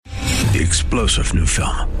The explosive new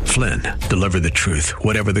film, Flynn, deliver the truth,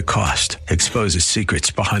 whatever the cost, exposes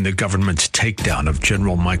secrets behind the government's takedown of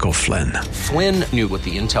General Michael Flynn. Flynn knew what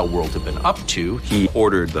the intel world had been up to. He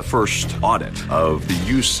ordered the first audit of the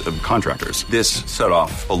use of contractors. This set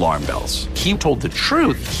off alarm bells. He told the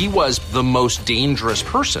truth. He was the most dangerous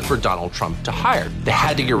person for Donald Trump to hire. They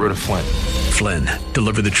had to get rid of Flynn. Flynn,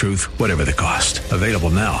 deliver the truth, whatever the cost. Available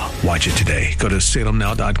now. Watch it today. Go to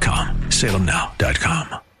salemnow.com.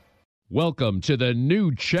 salemnow.com. Welcome to the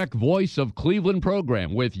new Czech Voice of Cleveland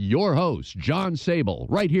program with your host, John Sable,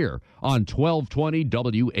 right here on 1220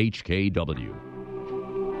 WHKW.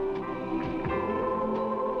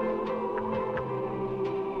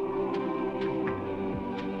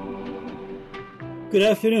 Good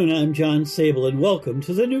afternoon, I'm John Sable, and welcome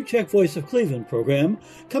to the new Czech Voice of Cleveland program,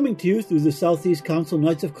 coming to you through the Southeast Council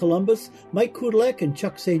Knights of Columbus, Mike Kudlak and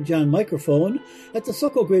Chuck St. John microphone, at the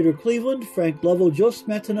Sokol Greater Cleveland, Frank Lovell, Joe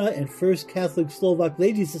Smetana, and First Catholic Slovak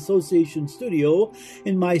Ladies Association studio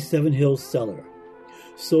in my Seven Hills cellar.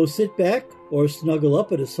 So sit back or snuggle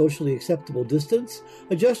up at a socially acceptable distance,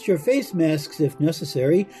 adjust your face masks if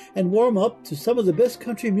necessary, and warm up to some of the best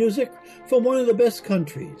country music from one of the best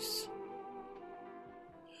countries.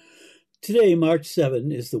 Today, March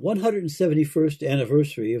 7, is the 171st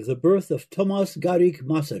anniversary of the birth of Tomáš Garrigue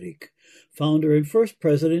Masaryk, founder and first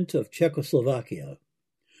president of Czechoslovakia.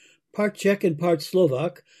 Part Czech and part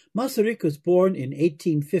Slovak, Masaryk was born in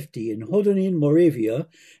 1850 in Hodonín, Moravia,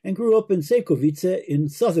 and grew up in Čekovice in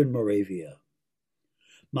southern Moravia.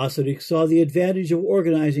 Masaryk saw the advantage of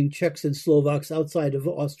organizing Czechs and Slovaks outside of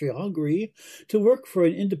Austria-Hungary to work for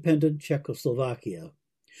an independent Czechoslovakia.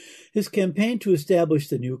 His campaign to establish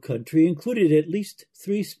the new country included at least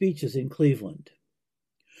 3 speeches in Cleveland.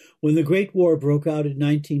 When the Great War broke out in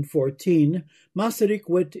 1914, Masaryk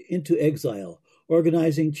went into exile,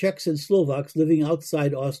 organizing Czechs and Slovaks living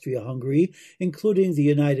outside Austria-Hungary, including the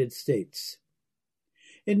United States.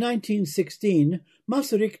 In 1916,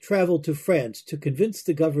 Masaryk traveled to France to convince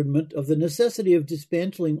the government of the necessity of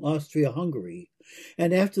dismantling Austria-Hungary,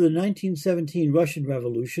 and after the 1917 Russian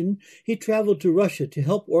Revolution, he traveled to Russia to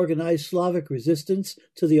help organize Slavic resistance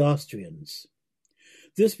to the Austrians.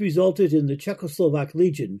 This resulted in the Czechoslovak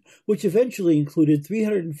Legion, which eventually included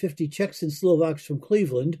 350 Czechs and Slovaks from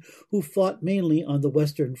Cleveland who fought mainly on the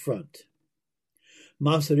Western Front.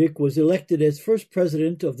 Masaryk was elected as first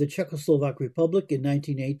president of the Czechoslovak Republic in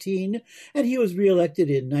 1918, and he was re-elected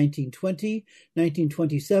in 1920,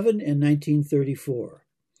 1927, and 1934.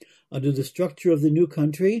 Under the structure of the new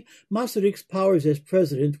country, Masaryk's powers as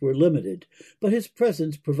president were limited, but his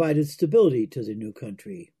presence provided stability to the new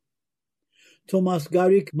country. Tomáš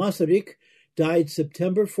Garrigue Masaryk died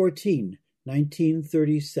September 14,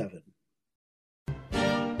 1937.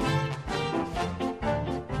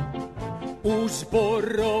 U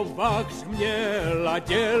zborovách změla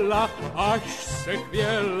děla, až se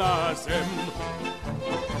chvěla zem.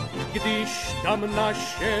 Když tam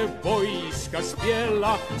naše vojska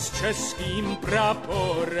spěla s českým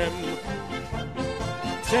praporem.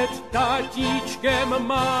 Před tatíčkem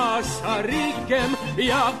Masarykem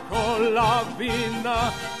jako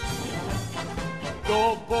lavina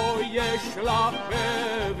do boje šla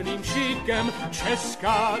pevným šikem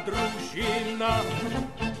česká družina.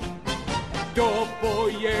 Do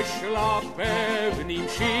boje šla pevným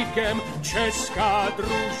šikem česká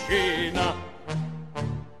družina.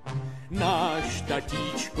 Náš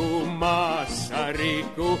tatíčku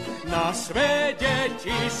Masaryku, na své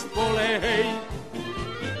děti spolehej.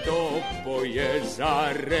 Do boje za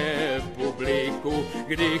republiku,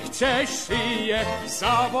 kdy chceš si je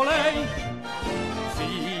zavolej.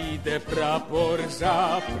 Přijde prapor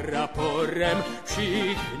za praporem,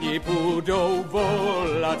 všichni budou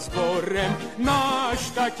volat sborem. Náš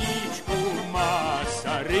tatíčku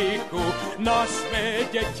Masaryku, na své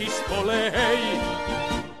děti spolehej.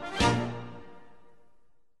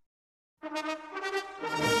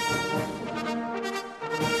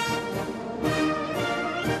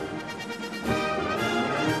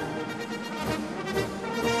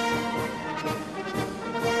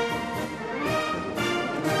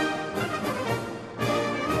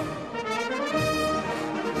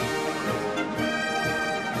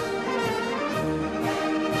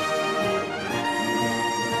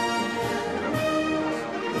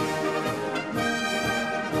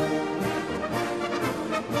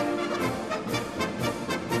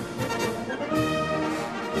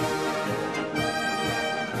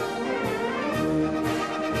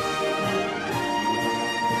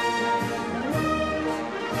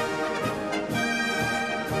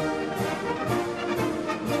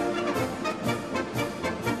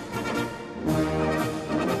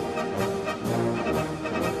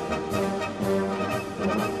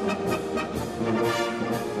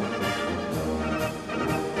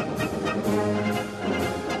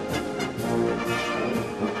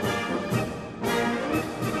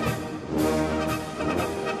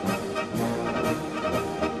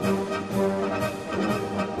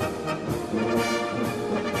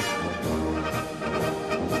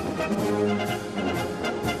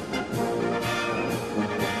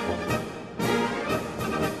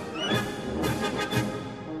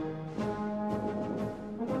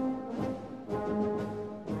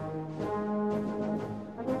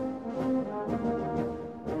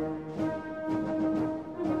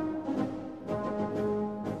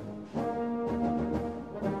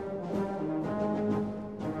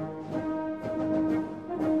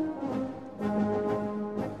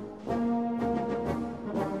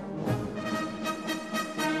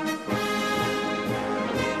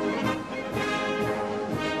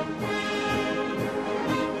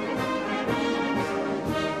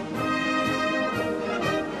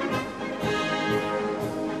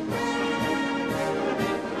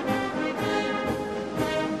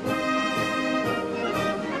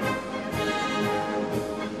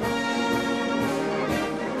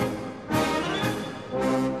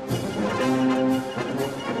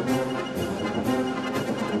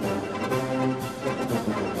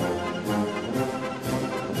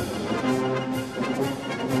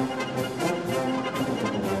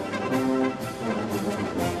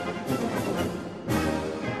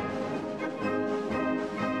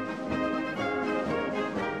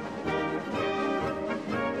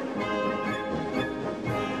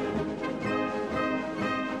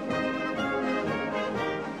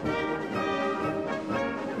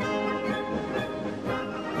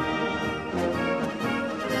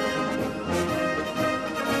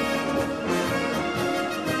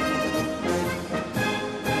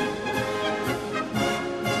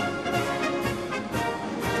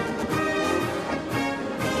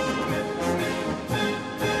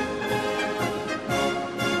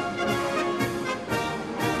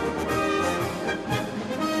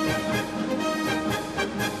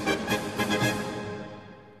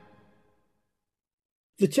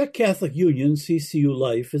 The Czech Catholic Union, CCU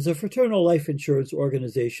Life, is a fraternal life insurance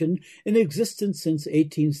organization in existence since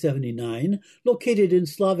 1879, located in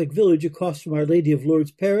Slavic Village across from Our Lady of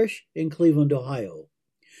Lourdes Parish in Cleveland, Ohio.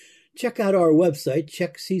 Check out our website,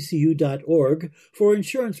 czechccu.org, for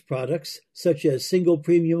insurance products such as single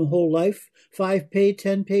premium whole life, 5-pay,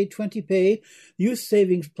 10-pay, 20-pay, youth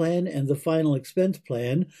savings plan, and the final expense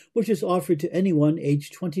plan, which is offered to anyone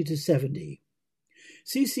aged 20 to 70.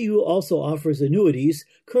 CCU also offers annuities,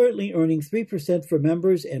 currently earning 3% for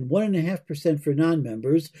members and 1.5% for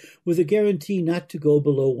non-members, with a guarantee not to go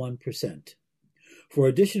below 1%. For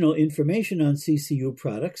additional information on CCU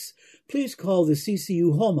products, please call the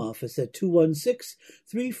CCU Home Office at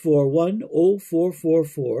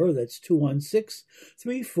 216-341-0444. That's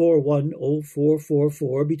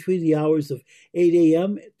 216-341-0444 between the hours of 8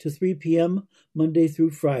 a.m. to 3 p.m. Monday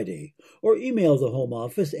through Friday. Or email the Home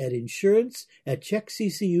Office at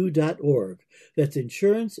insurance@czechccu.org. That's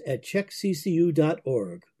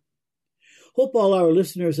insurance@czechccu.org. Hope all our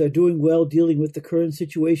listeners are doing well dealing with the current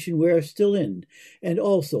situation we are still in. And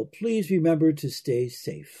also, please remember to stay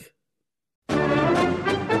safe.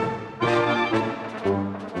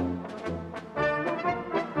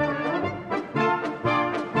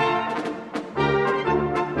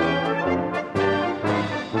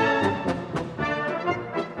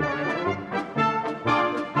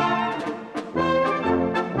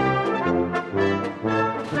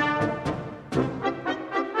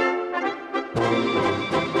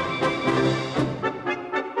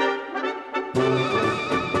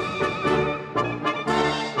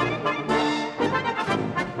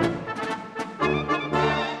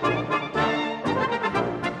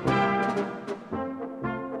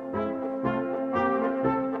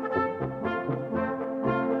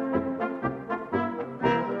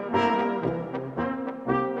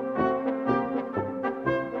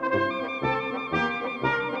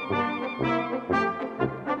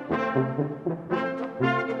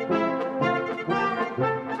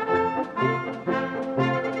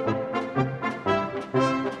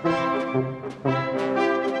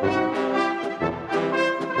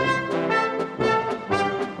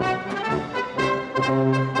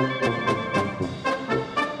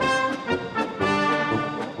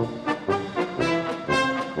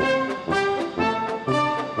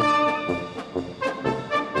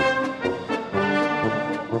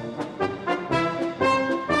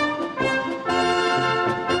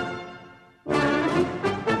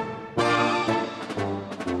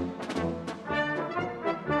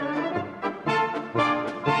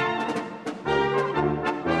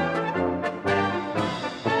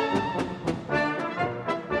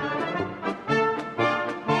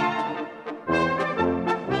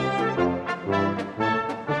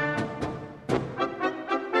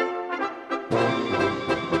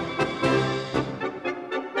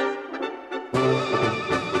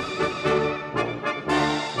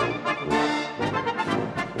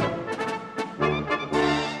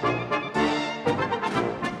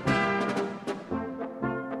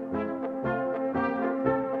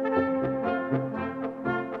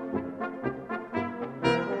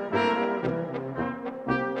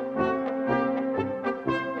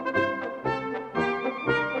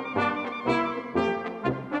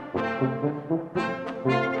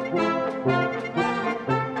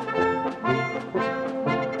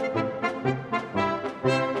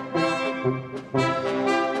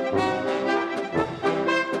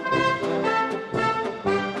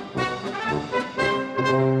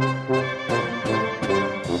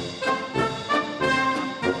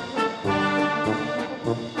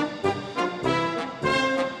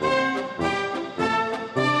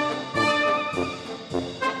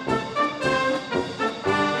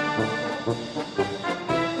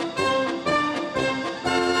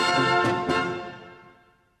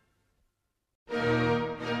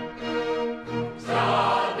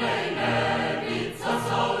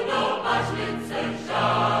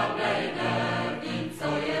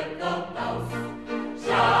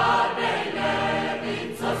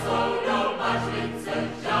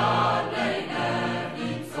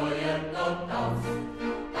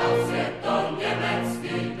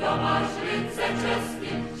 Maślice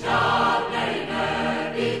czesny, żadnej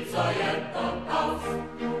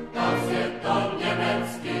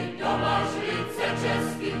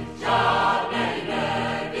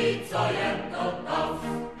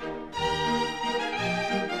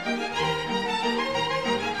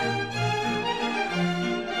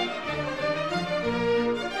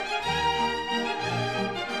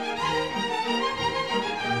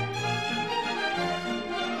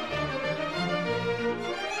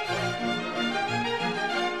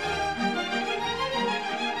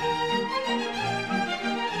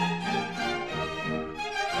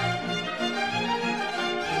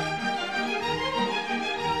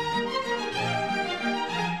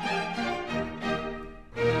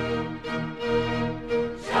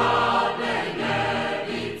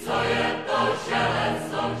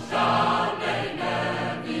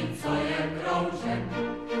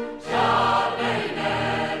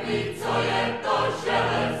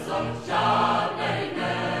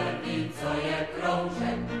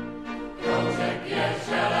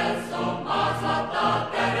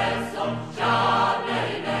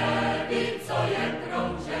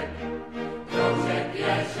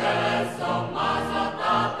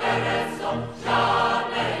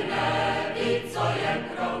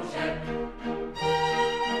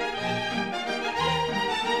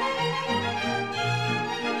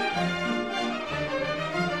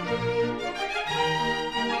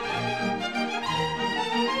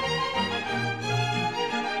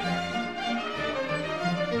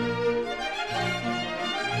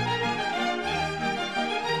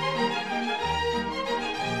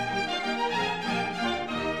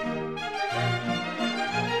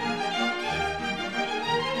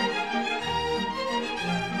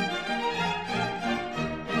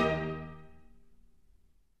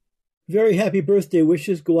Very happy birthday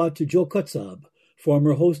wishes go out to Joe Kutzab,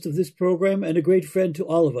 former host of this program and a great friend to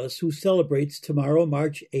all of us, who celebrates tomorrow,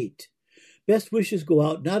 March 8. Best wishes go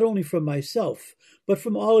out not only from myself, but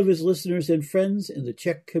from all of his listeners and friends in the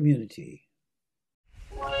Czech community.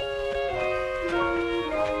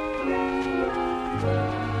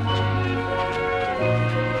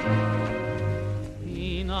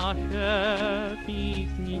 Naše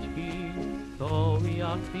písničky jsou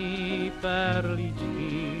jací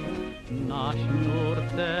perličky na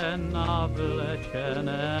šňůrce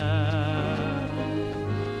navlečené.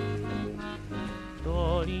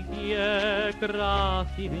 Tolik je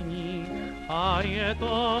krásy v nich a je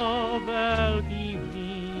to velký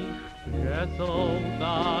hřích, že jsou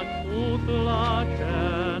tak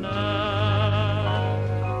utlačené.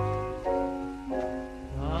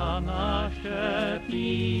 A naše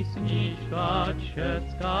písnička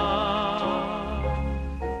česká,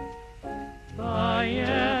 ta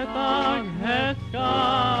je tak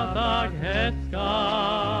hezká,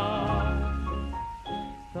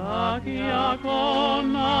 tak jako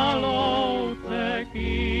na louce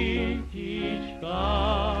kytička,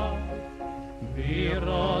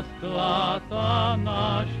 vyrostla ta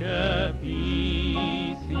naše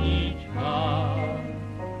písnička.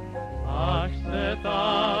 Až se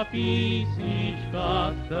ta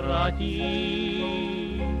písnička ztratí,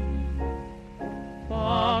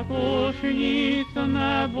 pak už nic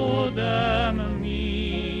nebudem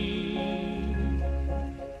mít.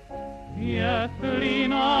 Jestli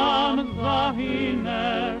nám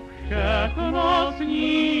zahyne, všechno s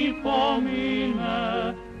ní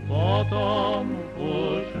pomine, potom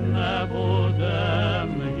už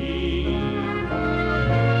nebudem jít.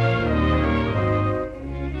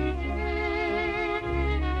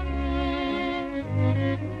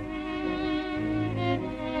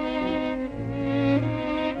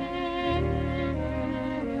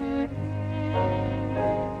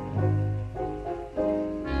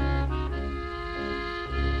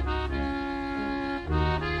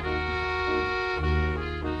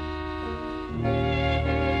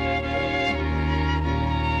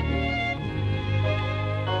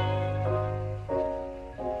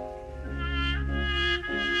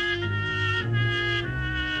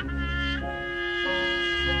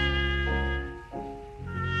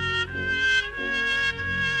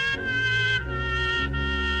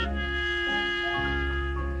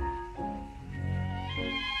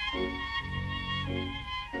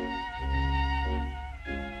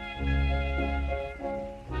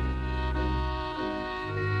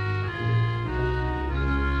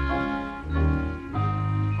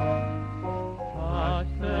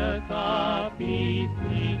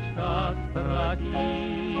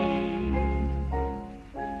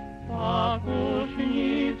 Pak už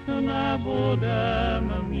nic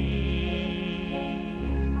nebudem mít.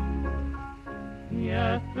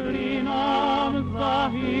 Jestli nám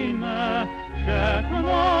zahyne,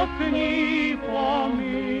 všechno s ní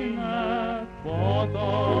pomine,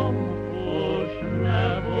 potom už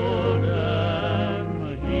nebudem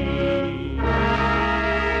žít.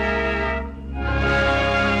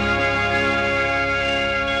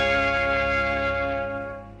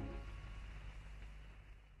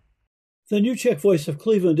 The New Czech Voice of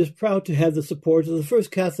Cleveland is proud to have the support of the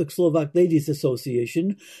First Catholic Slovak Ladies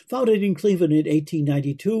Association, founded in Cleveland in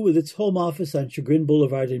 1892 with its home office on Chagrin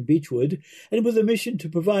Boulevard in Beechwood, and with a mission to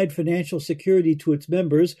provide financial security to its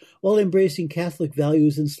members while embracing Catholic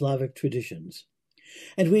values and Slavic traditions.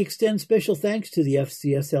 And we extend special thanks to the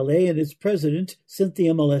FCSLA and its president,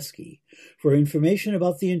 Cynthia Molesky. For information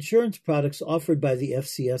about the insurance products offered by the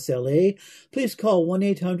FCSLA, please call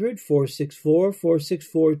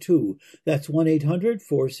 1-800-464-4642. That's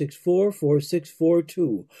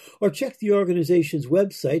 1-800-464-4642. Or check the organization's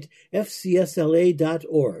website,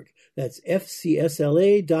 fcsla.org. That's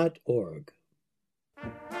fcsla.org.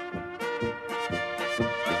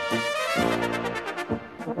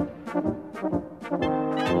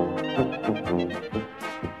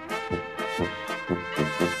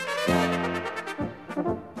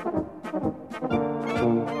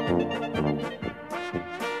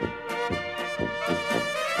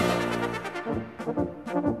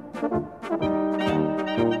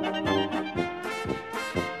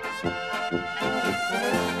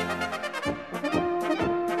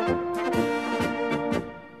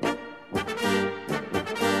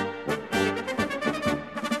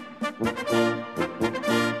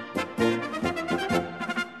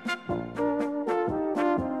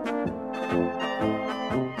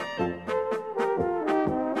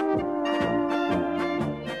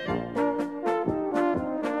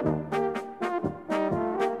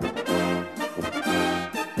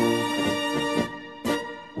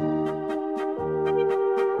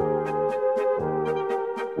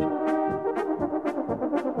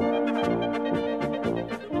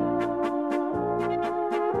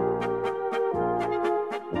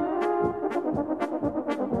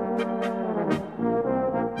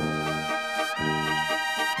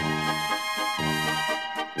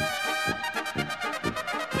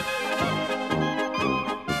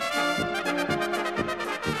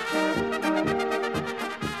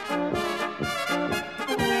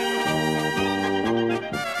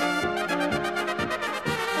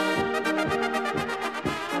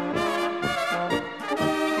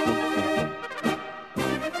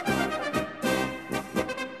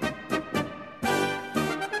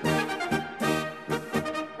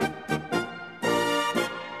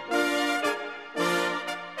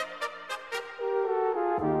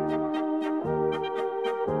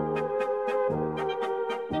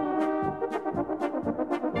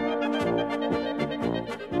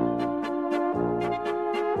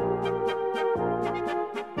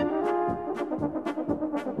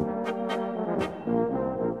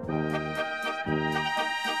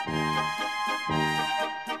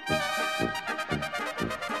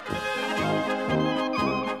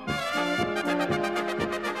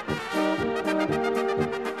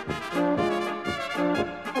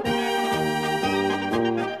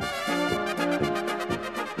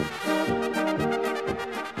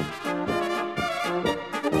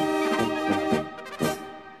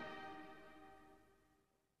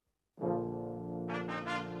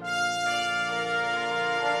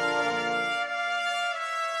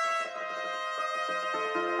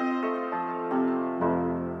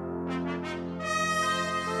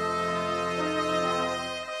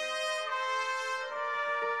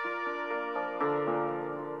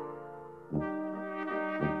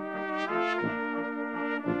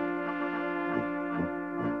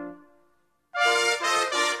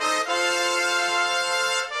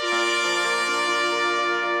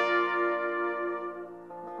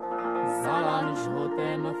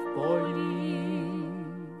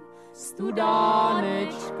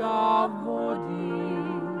 studánečka vody,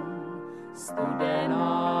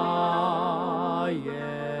 studená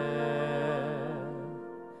je.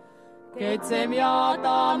 Keď sem ja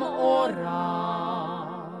tam orál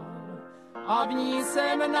a v ní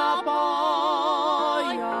sem napájal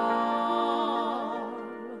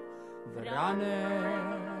vrané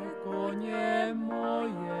koně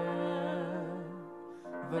moje,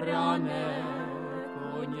 vrané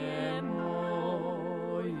koně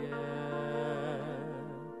moje.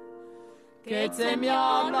 Keď sem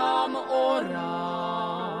ja tam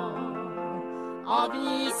orál a v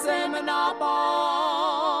ní sem napájal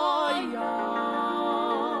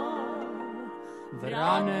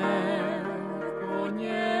vrané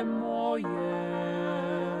koně moje,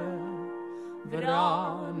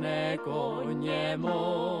 vrané koně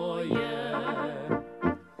moje.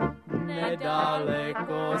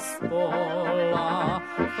 Nedaleko z pola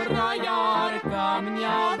frajárka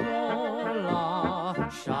mňa volá,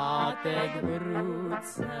 šátek v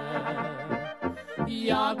ruce,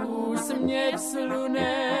 jak úsměv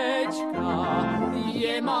slunečka,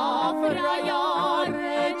 je má frajárečka,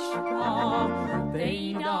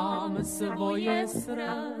 tej dám svoje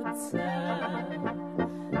srdce,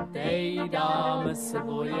 tej dám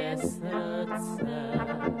svoje srdce.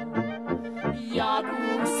 Jak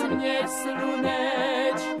úsměv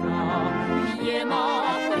slunečka, je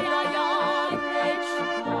má frajárečka,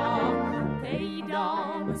 tej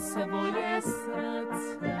dám svoje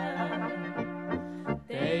srdce,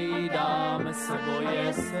 tej dám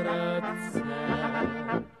svoje srdce.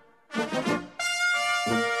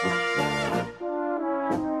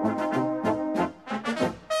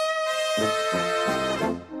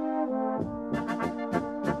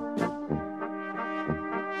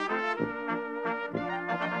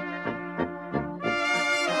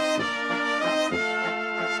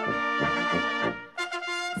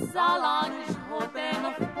 Zalaň hotem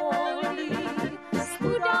v poli,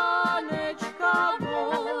 studánečka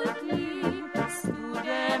vodí,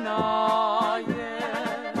 studená je.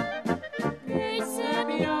 Keď sem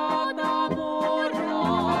ja tam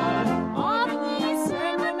orál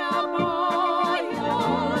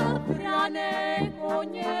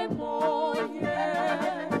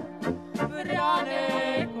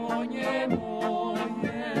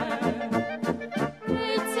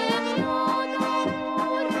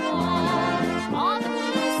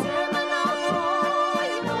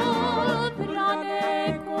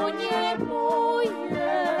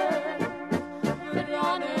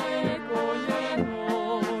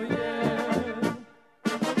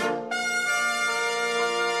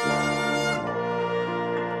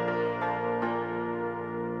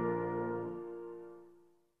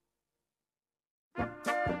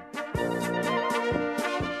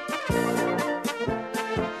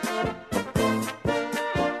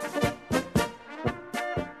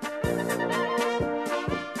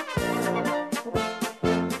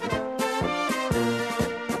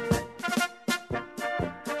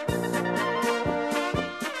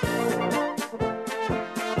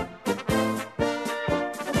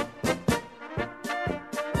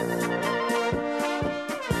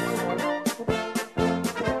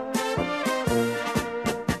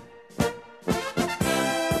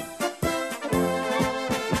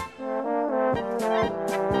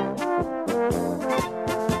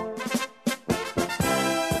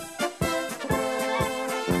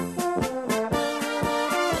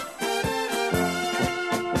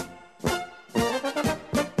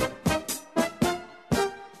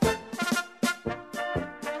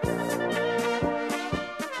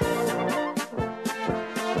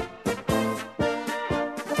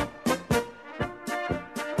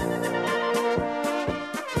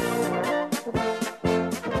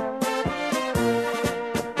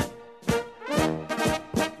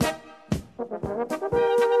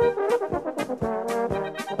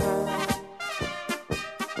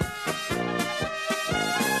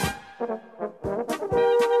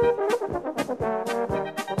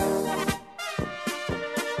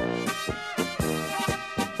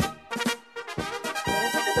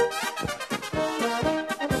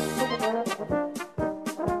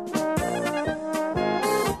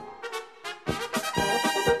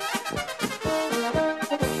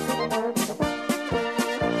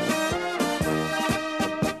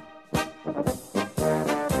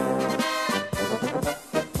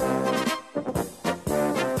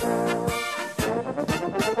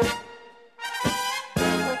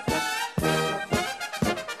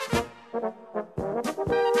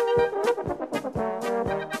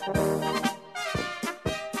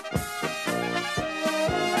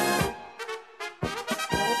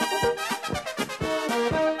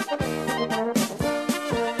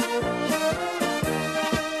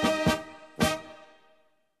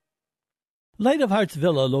Light of Hearts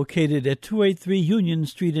Villa, located at 283 Union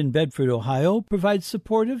Street in Bedford, Ohio, provides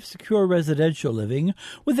supportive, secure residential living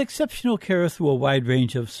with exceptional care through a wide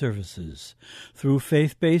range of services. Through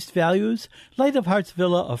faith-based values, Light of Hearts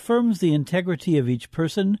Villa affirms the integrity of each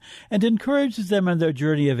person and encourages them on their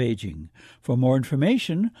journey of aging. For more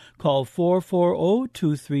information, call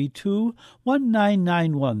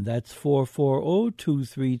 440-232-1991. That's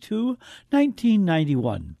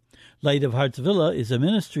 440-232-1991. Light of Hearts Villa is a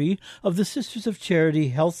ministry of the Sisters of Charity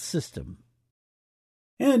Health System.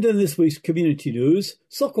 And in this week's community news,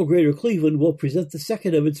 Sokol Greater Cleveland will present the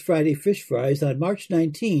second of its Friday Fish Fries on March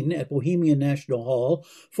 19 at Bohemian National Hall,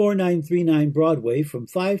 4939 Broadway, from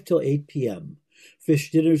 5 till 8 p.m. Fish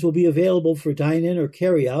dinners will be available for dine-in or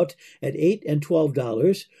carry-out at $8 and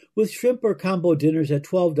 $12, with shrimp or combo dinners at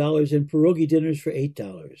 $12 and pierogi dinners for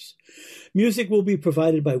 $8. Music will be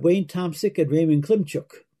provided by Wayne Tomsick and Raymond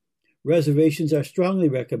Klimchuk. Reservations are strongly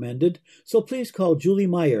recommended, so please call Julie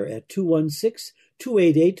Meyer at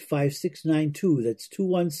 216-288-5692. That's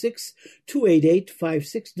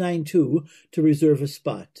 216-288-5692 to reserve a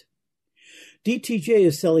spot. DTJ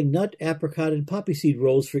is selling nut, apricot, and poppy seed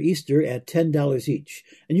rolls for Easter at $10 each,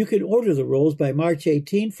 and you can order the rolls by March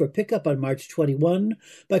 18 for pickup on March 21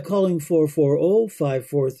 by calling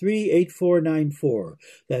 440-543-8494.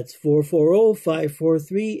 That's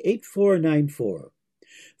 440-543-8494.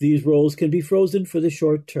 These rolls can be frozen for the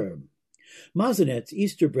short term. Mazenet's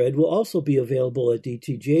Easter bread will also be available at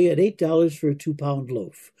DTJ at $8 for a 2-pound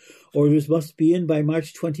loaf. Orders must be in by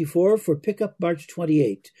March 24 for pickup March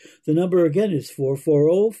 28. The number again is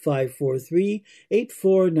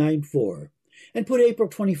 440-543-8494. And put April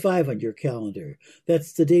 25 on your calendar.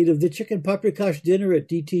 That's the date of the Chicken Paprikash dinner at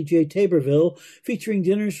DTJ Taborville, featuring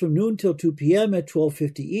dinners from noon till 2 p.m. at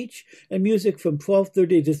 $12.50 each and music from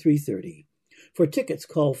 12:30 to 3:30. For tickets,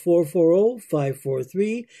 call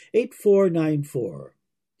 440-543-8494.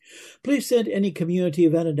 Please send any community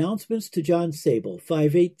event announcements to John Sable,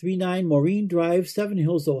 5839 Maureen Drive, Seven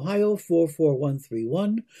Hills, Ohio,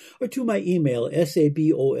 44131, or to my email,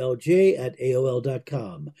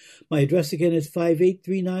 sabolj@aol.com. My address again is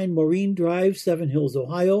 5839 Maureen Drive, Seven Hills,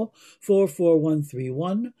 Ohio,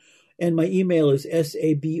 44131. And my email is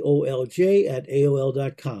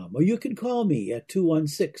sabolj@aol.com. Or you can call me at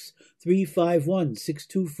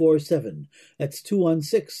 216-351-6247. That's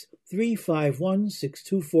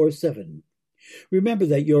 216-351-6247. Remember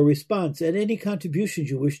that your response and any contributions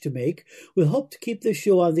you wish to make will help to keep this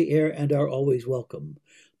show on the air and are always welcome.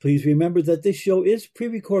 Please remember that this show is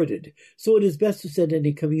pre-recorded, so it is best to send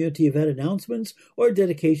any community event announcements or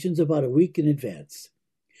dedications about a week in advance.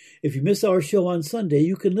 If you miss our show on Sunday,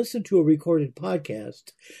 you can listen to a recorded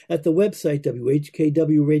podcast at the website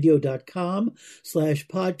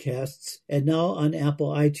whkwradio.com/podcasts and now on Apple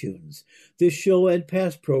iTunes. This show and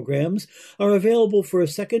past programs are available for a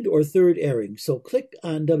second or third airing, so click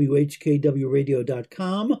on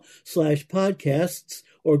whkwradio.com/podcasts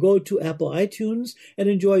or go to Apple iTunes and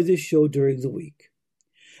enjoy this show during the week.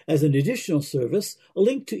 As an additional service, a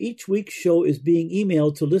link to each week's show is being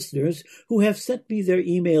emailed to listeners who have sent me their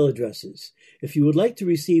email addresses. If you would like to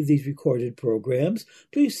receive these recorded programs,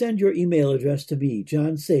 please send your email address to me,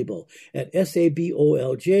 John Sable, at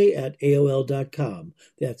sabolj@aol.com.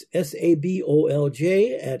 That's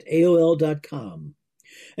sabolj@aol.com.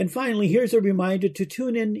 And finally, here's a reminder to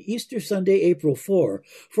tune in Easter Sunday, April 4,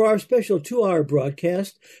 for our special 2-hour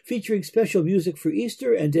broadcast featuring special music for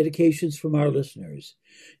Easter and dedications from our listeners.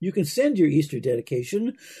 You can send your Easter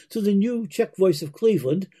dedication to the new Czech Voice of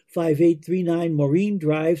Cleveland, 5839 Maureen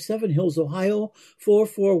Drive, Seven Hills, Ohio,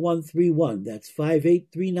 44131. That's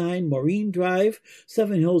 5839 Maureen Drive,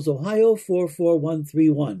 Seven Hills, Ohio,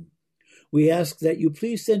 44131. We ask that you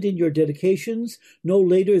please send in your dedications no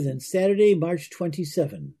later than Saturday, March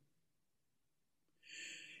 27.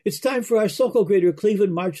 It's time for our Sokol Greater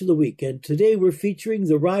Cleveland March of the Week, and today we're featuring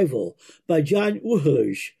The Rival by Jan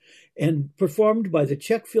Uhlich and performed by the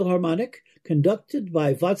Czech Philharmonic, conducted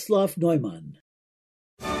by Václav Neumann.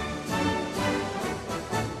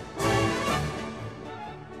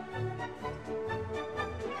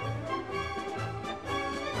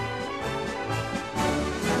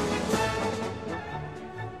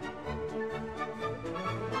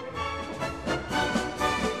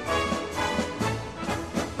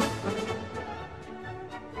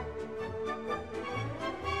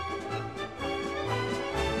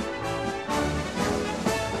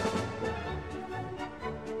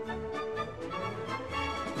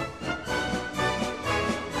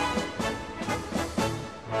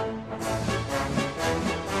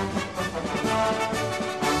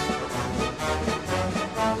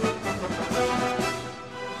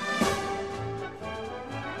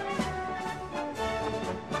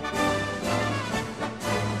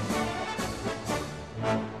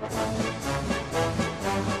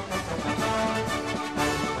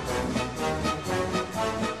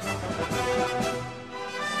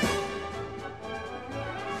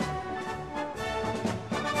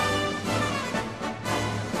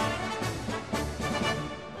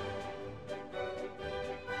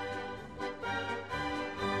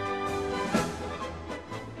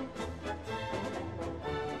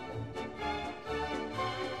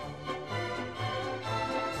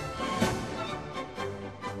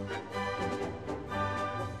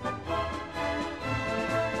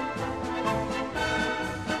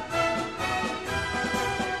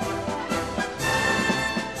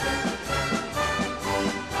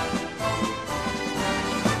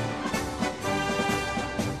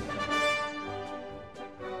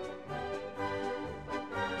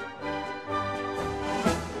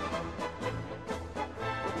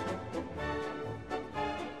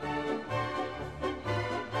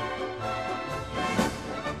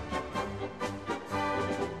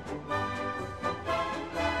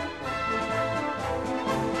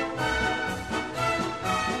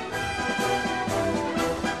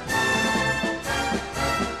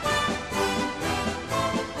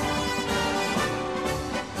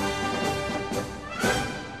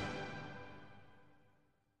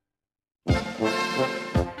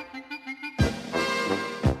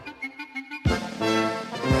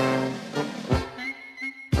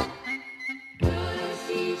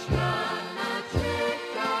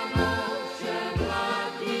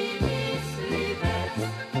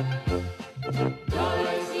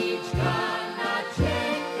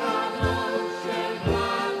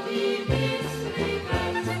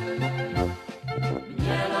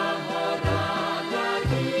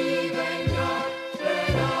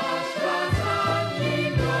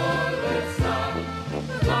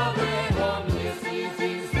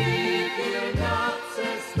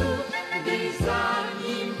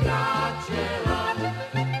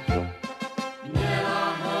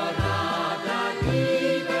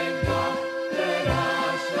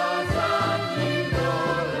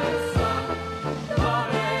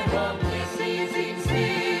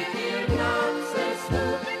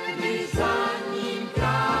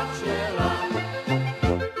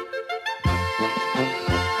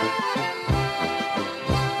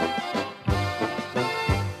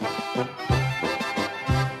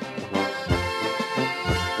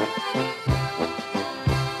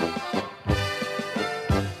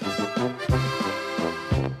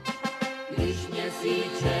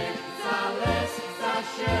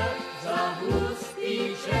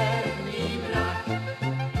 černý mrak.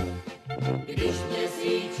 Když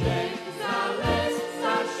měsíček za les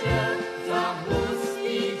zašel, za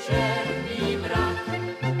hustý černý mrak.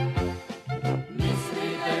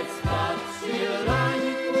 Myslivec patřil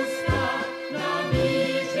laňku stát,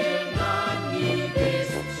 namířil na ní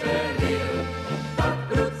vystřelil. Tak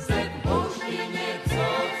prudce k hořtině, co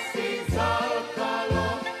si zalkalo,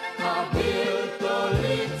 a byl to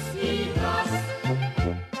lidský hlas.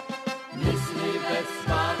 Myslivec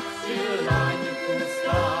patřil laňku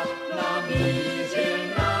stát, namířil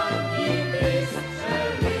na ní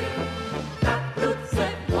vystřelil. Tak prudce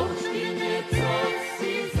k hořtině, co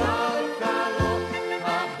si zalkalo,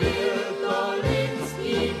 a byl to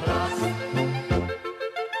lidský hlas.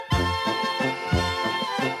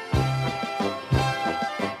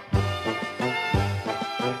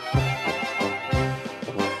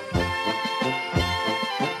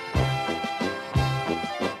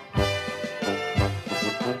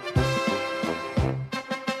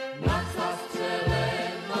 Nad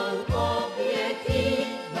zastřelenou obětí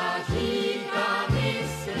naříká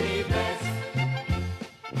myslivec.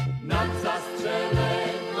 Nad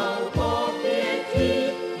zastřelenou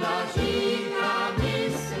obětí naříká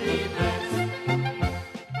myslivec.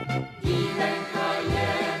 Dívenka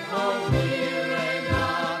jeho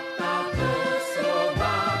milená, tato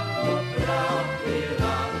slova mu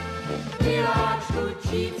pravila. Miláčku,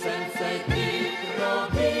 čícem se ti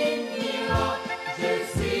provinila, že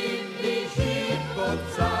si mi život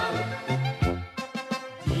vzal.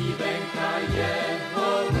 Dívenka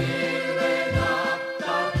jeho milená,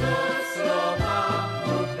 tato slova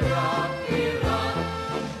mu pravila.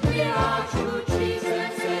 Miláčku, čícem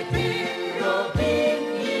se ti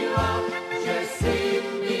provinila, že si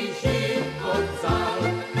mi život vzal.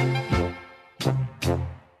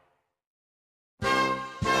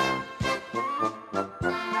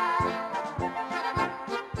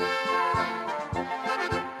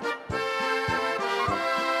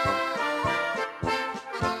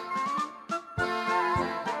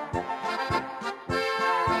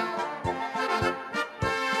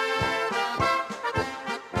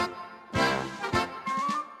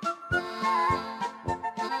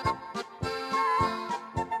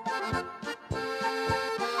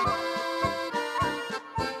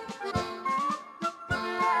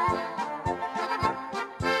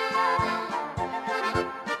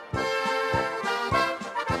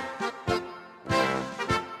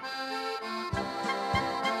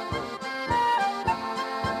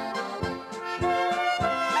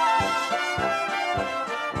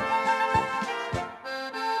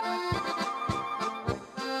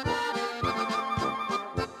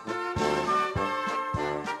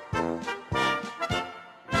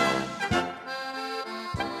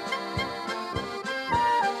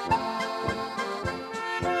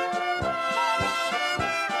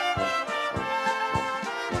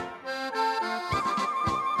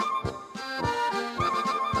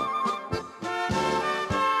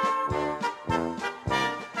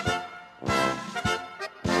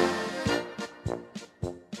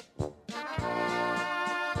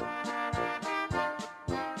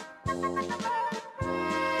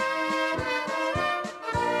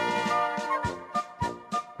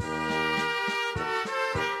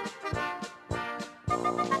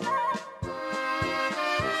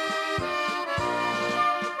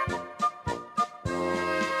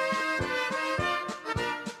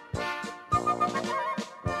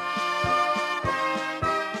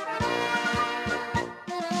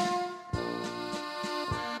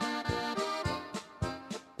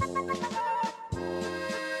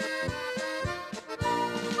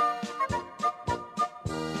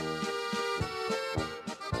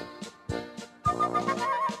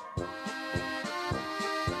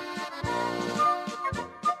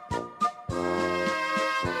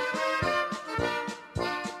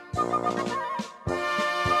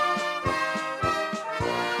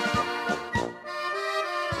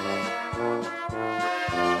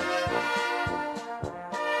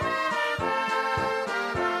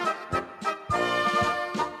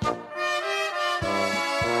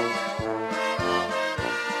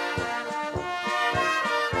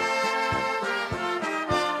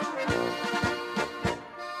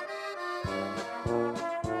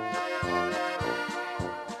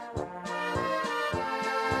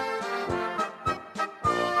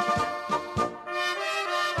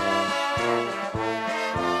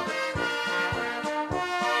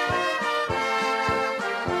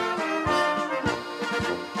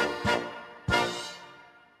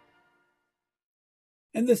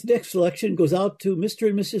 And this next selection goes out to Mr.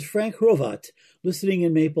 and Mrs. Frank Hrovat, listening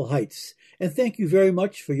in Maple Heights. And thank you very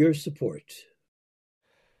much for your support.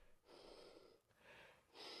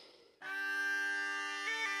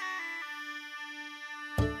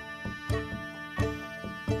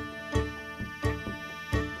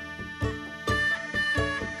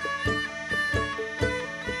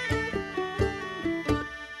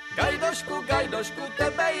 Gajdošku,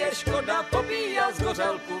 tebe je škoda, popíjal z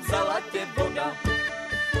gořelku, vzala tě voda.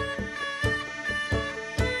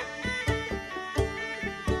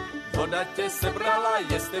 Voda tě sebrala,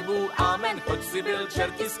 je s tebou amen, choď si byl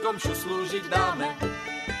čertiskom, šuslu žiť dáme.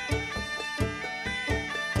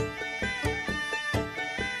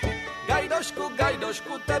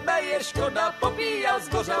 Gajdošku, tebe je škoda, popíjal z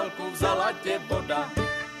gořelku, vzala tě voda.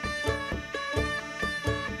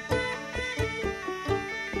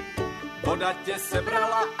 Voda tě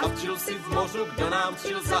sebrala a včil si v mořu, kdo nám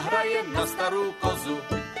včil, zahraje na starou kozu.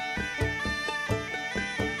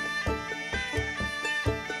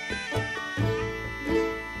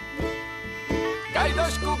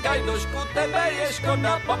 Gajdošku, tebe je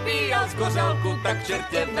škoda, popíjal z gořelku, tak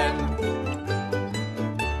čertě vem.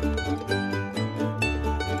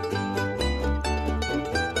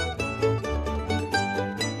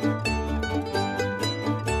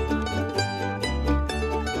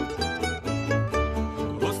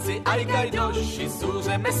 Aj gajdoši jsou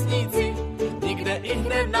řemesníci, nikde ich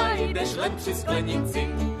nenajdeš, len při sklenici.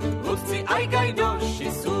 Hudci aj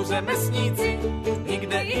gajdoši jsou řemesníci,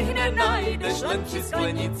 nikde ich nenajdeš, len při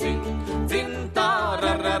sklenici.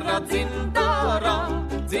 Zintára, rara, zintára,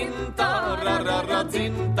 zintára, rara,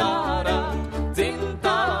 zintára,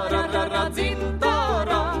 zintára, rara,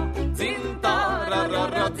 zintára, zintára,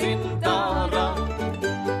 rara, zintára.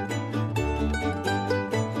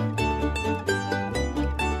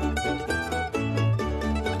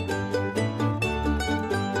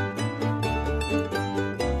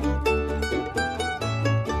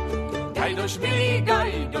 Milý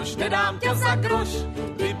gajdoš, nedám ťa za groš,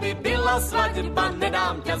 kdyby byla svatba,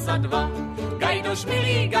 nedám ťa za dva. Gajdoš,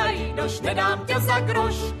 milý gajdoš, nedám ťa za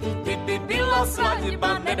groš, kdyby byla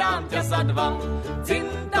svatba, nedám ťa za dva.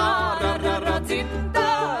 Zintára, rara,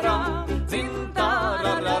 zintára,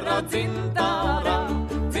 zintára, rara, zintára,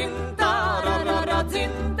 zintára, rara,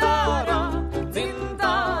 zintára,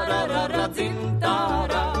 zintára, rara,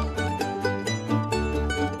 zintára.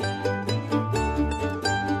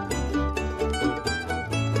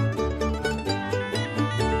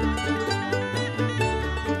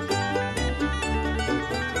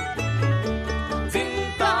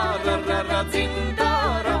 Zintara,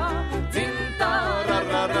 zintara,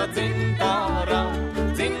 rara, zintara,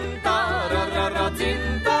 zintara, rara,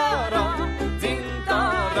 zintara,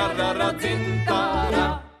 zintara, rara, zintara.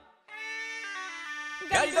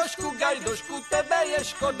 Gajdošku, tebe je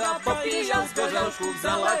škoda, popíjal z gořelku,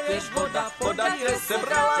 vzala těž voda, voda tě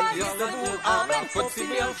sebrala, je s tebou amen, choď si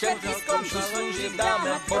byl čertiskom, šuslu žiť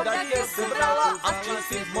dáme. Voda tě sebrala a včil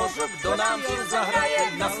si v mořu, kdo nám žil, zahraje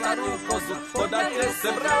na starou kozu. Voda tě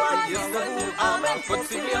sebrala, je s tebou amen, choď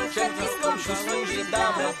si byl čertiskom, šuslu žiť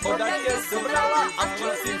dáme. Voda tě sebrala a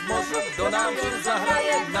včil si v mořu, kdo nám žil,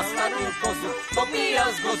 zahraje na starou kozu. Popíjal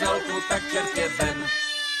z gořelku, tak čertě ven.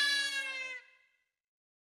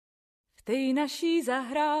 V tej naší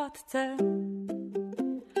zahrádce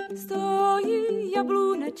stojí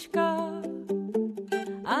jablůnečka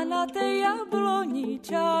a na té jabloni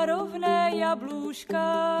čarovné jablůška.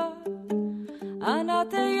 A na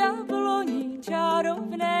té jabloni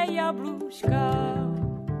čarovné jablůška.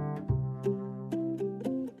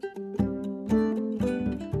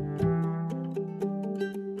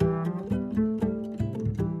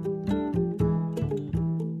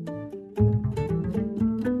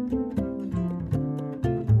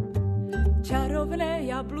 Čarovné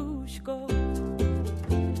jablůško,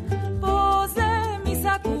 po zemi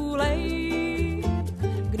zakůlej,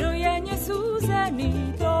 kdo je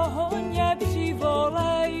nesúzený, toho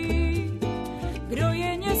nepřivolej. Kdo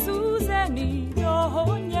je nesúzený, toho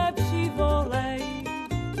nepřivolej.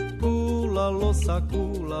 Kúlalo sa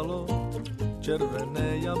kúlalo,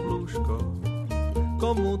 červené jablúško,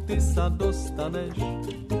 komu ty sa dostaneš,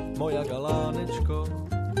 moja galánečko?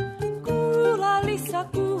 Kúlali sa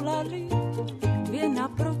kúlali, dvě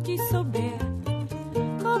naproti sobě,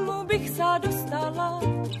 komu bych sa dostala,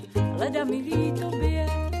 leda milý tobě.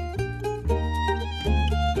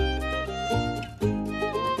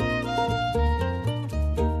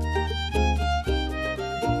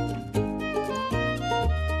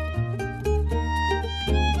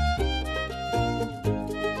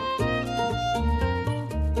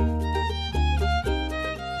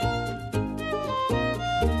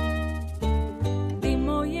 Ty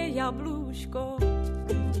moje jablůško,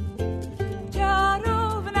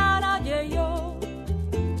 čarovná nadějo,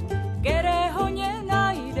 kterého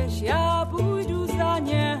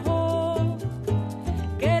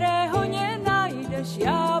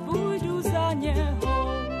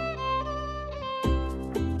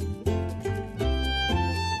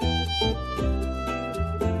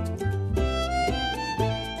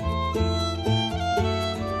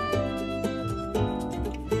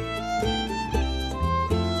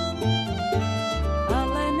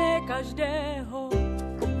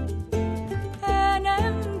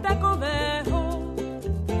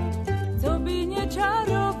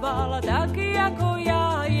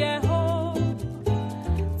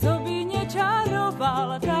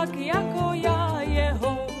jako já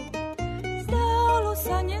jeho. Zdálo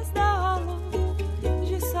sa, nezdálo,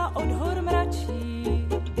 že sa od hor mračí,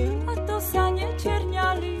 a to sa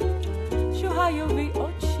nečerňali šohajovi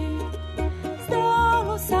oči.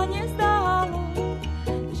 Zdálo sa, nezdálo,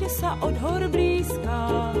 že sa od hor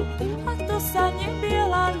blízka, a to sa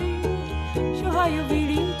nebielali šohajovi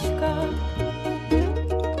líčka.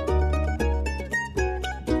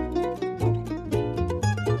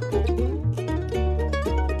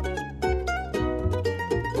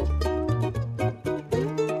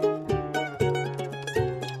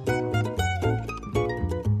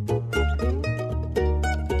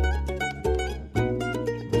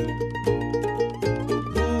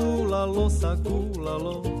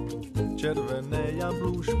 Kúlalo červené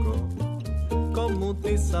jablúško, komu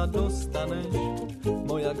ty sa dostaneš,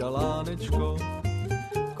 moja galánečko?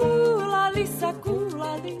 Kúlali sa,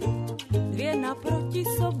 kúlali, dvie naproti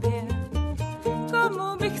sobě,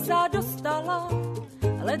 komu bych sa dostala,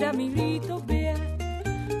 leda milý tobě.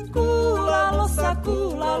 Kúlalo sa,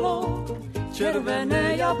 kúlalo,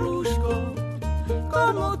 červené jablúško,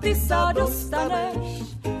 komu ty sa dostaneš,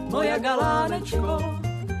 moja galánečko?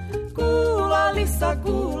 Kúlali sa,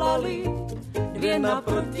 kúlali, dvě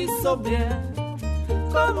naproti sobě,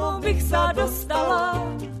 komu bych sa dostala,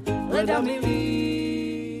 leda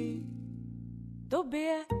milý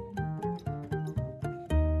tobě.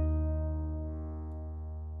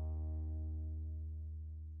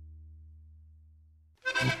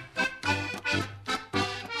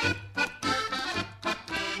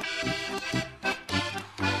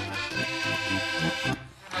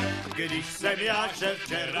 Když jsem já šel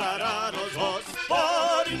včera ráno z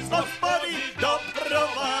hospody,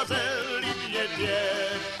 doprovázeli mě dvě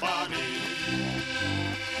pany.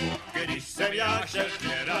 Když jsem já šel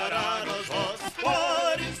včera ráno z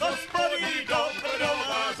hospody,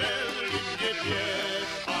 doprovázeli mě dvě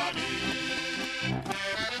pany.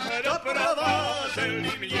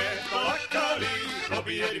 Doprovázeli mě, plakali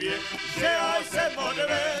obě dvě, že já jsem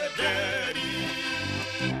odvedený.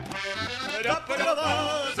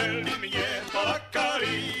 Doprovázeli mě,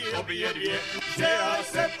 plakali obě dvě, že já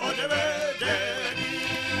jsem odvedený.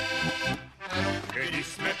 Když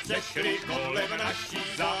jsme přešli kolem naší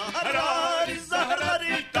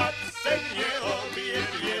zahrady, tak se mě obě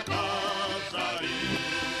dvě tázali.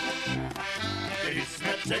 Když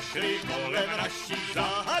jsme přešli kolem naší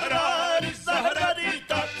zahrady,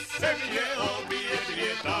 tak se mě obě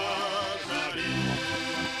dvě tázali.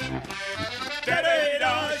 Které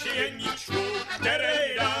dáš jeničku, které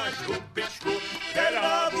dáš hubičku,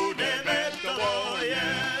 která budeme tvoje.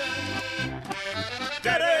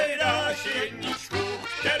 Které dáš jeničku,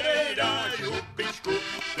 které dáš hubičku,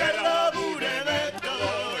 která budeme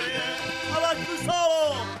tvoje. A Laďku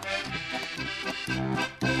solo!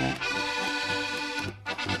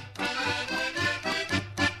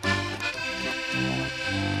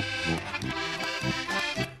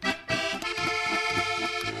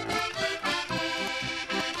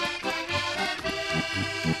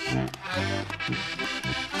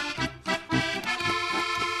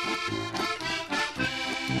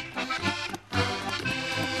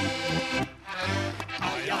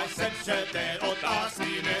 Té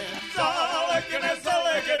otázky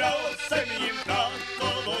nezalek, dal jsem jim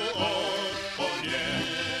takovou odpověď.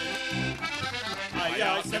 A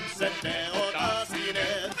já jsem se té otázky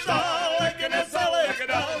nezalek,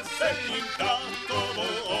 dal jsem jim takovou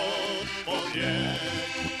odpověď.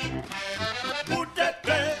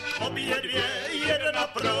 Budete obě dvě, jedna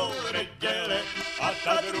pro neděle a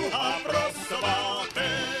ta druhá pro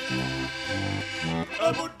svátek.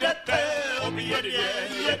 Budete obě dvě,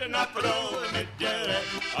 jedna pro neděle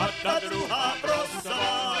a ta druhá pro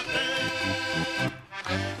svátek.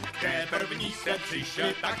 Té první se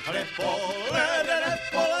přišel takhle poledne,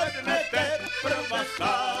 teprve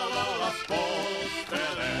stávala z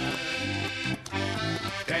postele.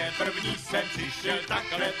 Té první se přišel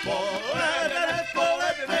takhle poledne,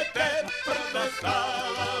 teprve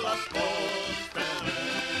stávala z postele.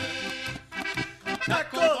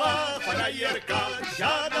 Taková frajerka,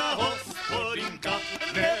 žádná hospodinka,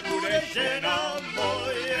 nebude žena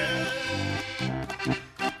moje.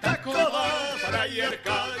 Taková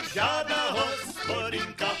frajerka, žádná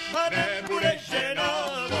hospodinka, nebude žena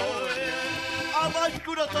moje. A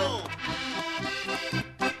Vašku do toho!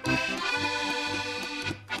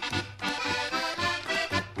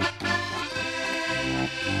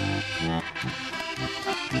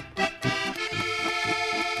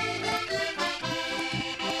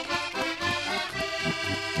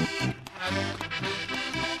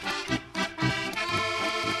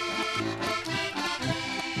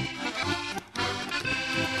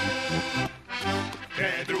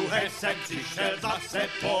 druhé jsem přišel zase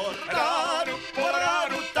po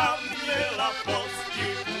ránu tam měla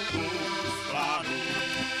postihu sklánu.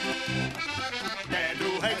 Té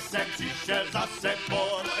druhé jsem přišel zase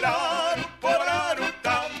po ránu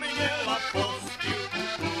tam měla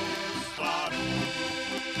postihu sklánu.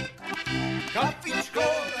 Kafičko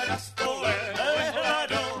na stole, lehla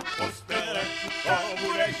do postele, to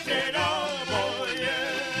bude žena moje.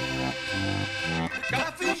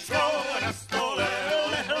 Kafičko na stole,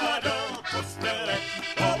 lehla do postele,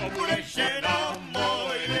 to bude žena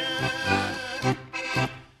moje.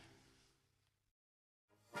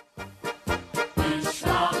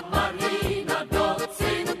 Vyšla Marina do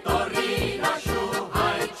cintorínu,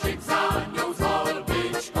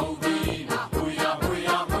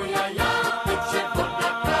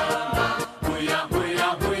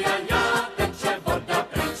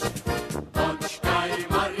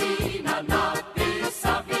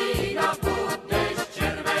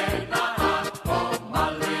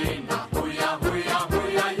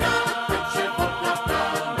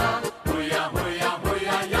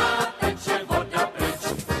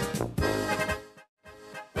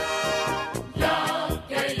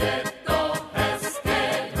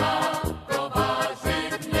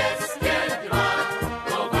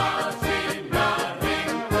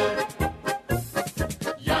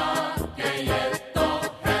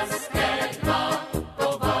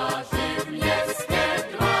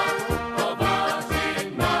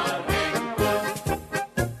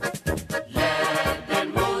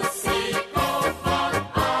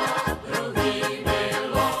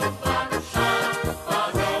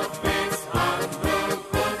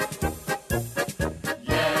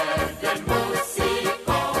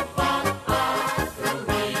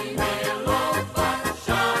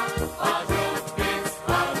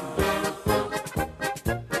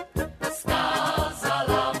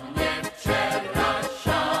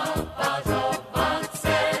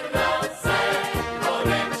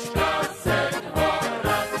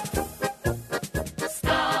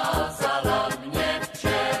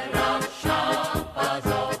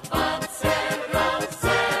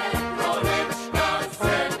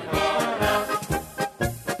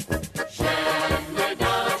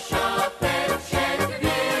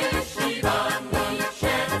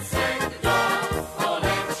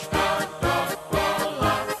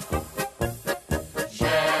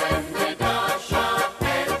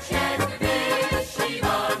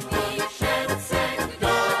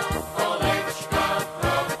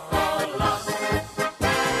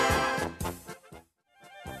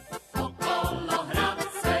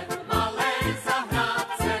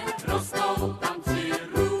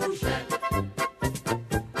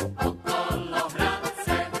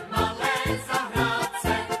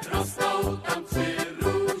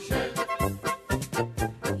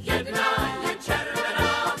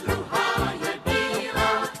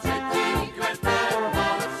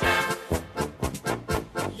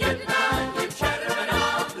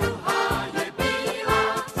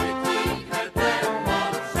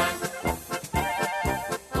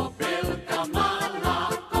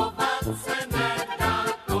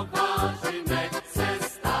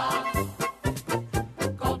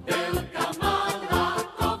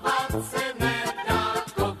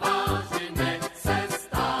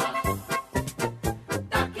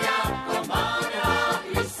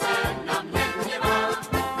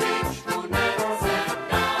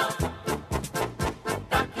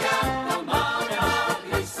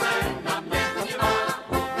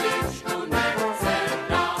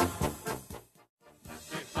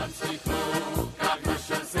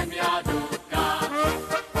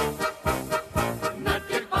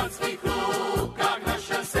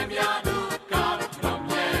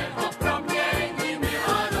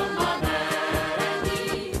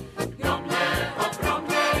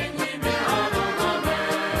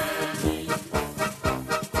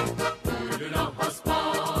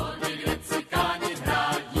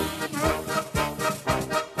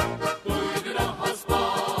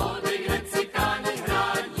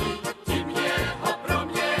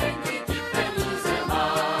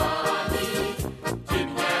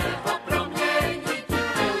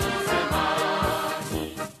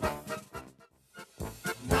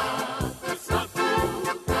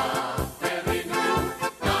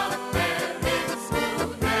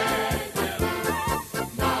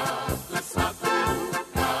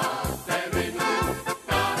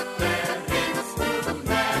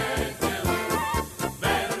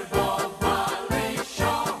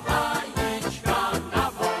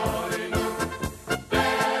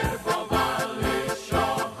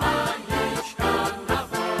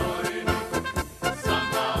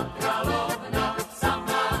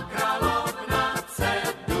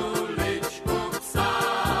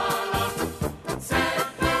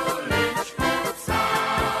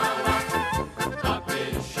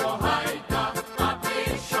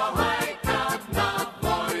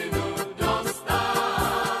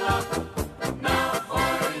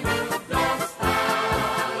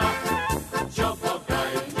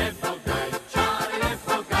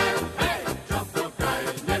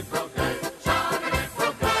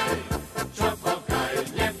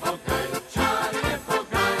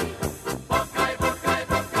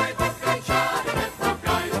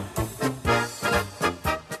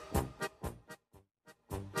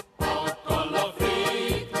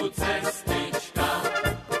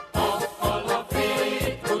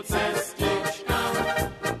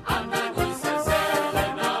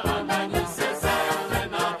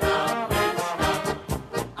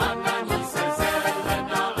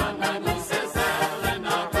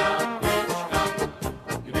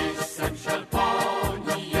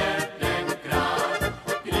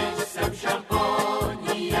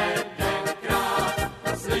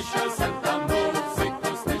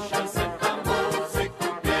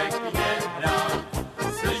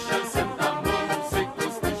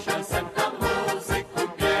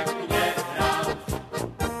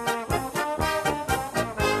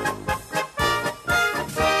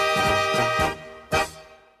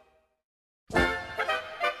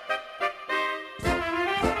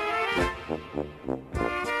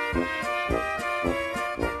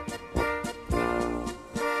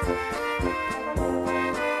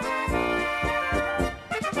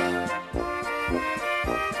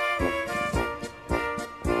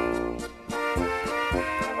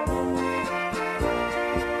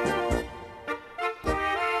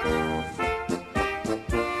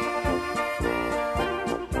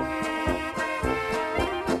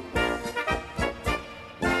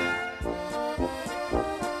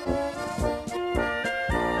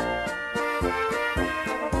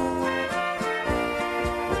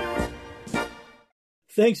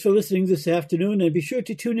 Thanks for listening this afternoon, and be sure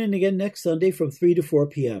to tune in again next Sunday from 3 to 4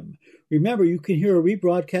 p.m. Remember, you can hear a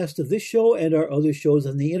rebroadcast of this show and our other shows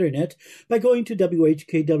on the internet by going to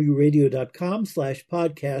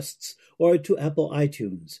whkwradio.com/podcasts or to Apple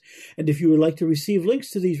iTunes. And if you would like to receive links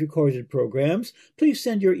to these recorded programs, please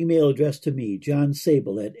send your email address to me, John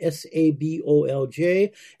Sabol, at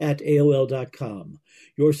sabolj@aol.com.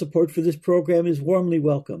 Your support for this program is warmly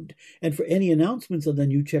welcomed. And for any announcements on the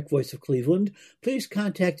New Czech Voice of Cleveland, please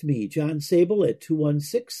contact me, John Sabol, at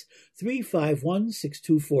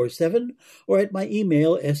 216-351-6247 or at my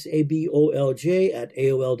email,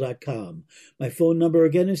 sabolj@aol.com. My phone number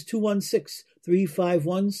again is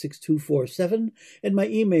 216-351-6247, and my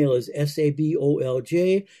email is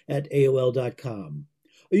sabolj@aol.com.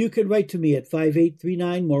 Or you can write to me at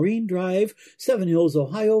 5839 Maureen Drive, Seven Hills,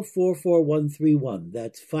 Ohio, 44131.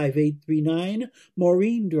 That's 5839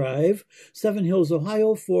 Maureen Drive, Seven Hills,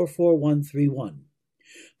 Ohio, 44131.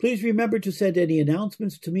 Please remember to send any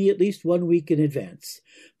announcements to me at least 1 week in advance.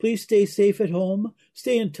 Please stay safe at home,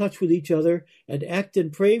 stay in touch with each other, and act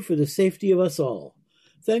and pray for the safety of us all.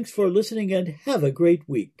 Thanks for listening and have a great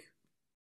week.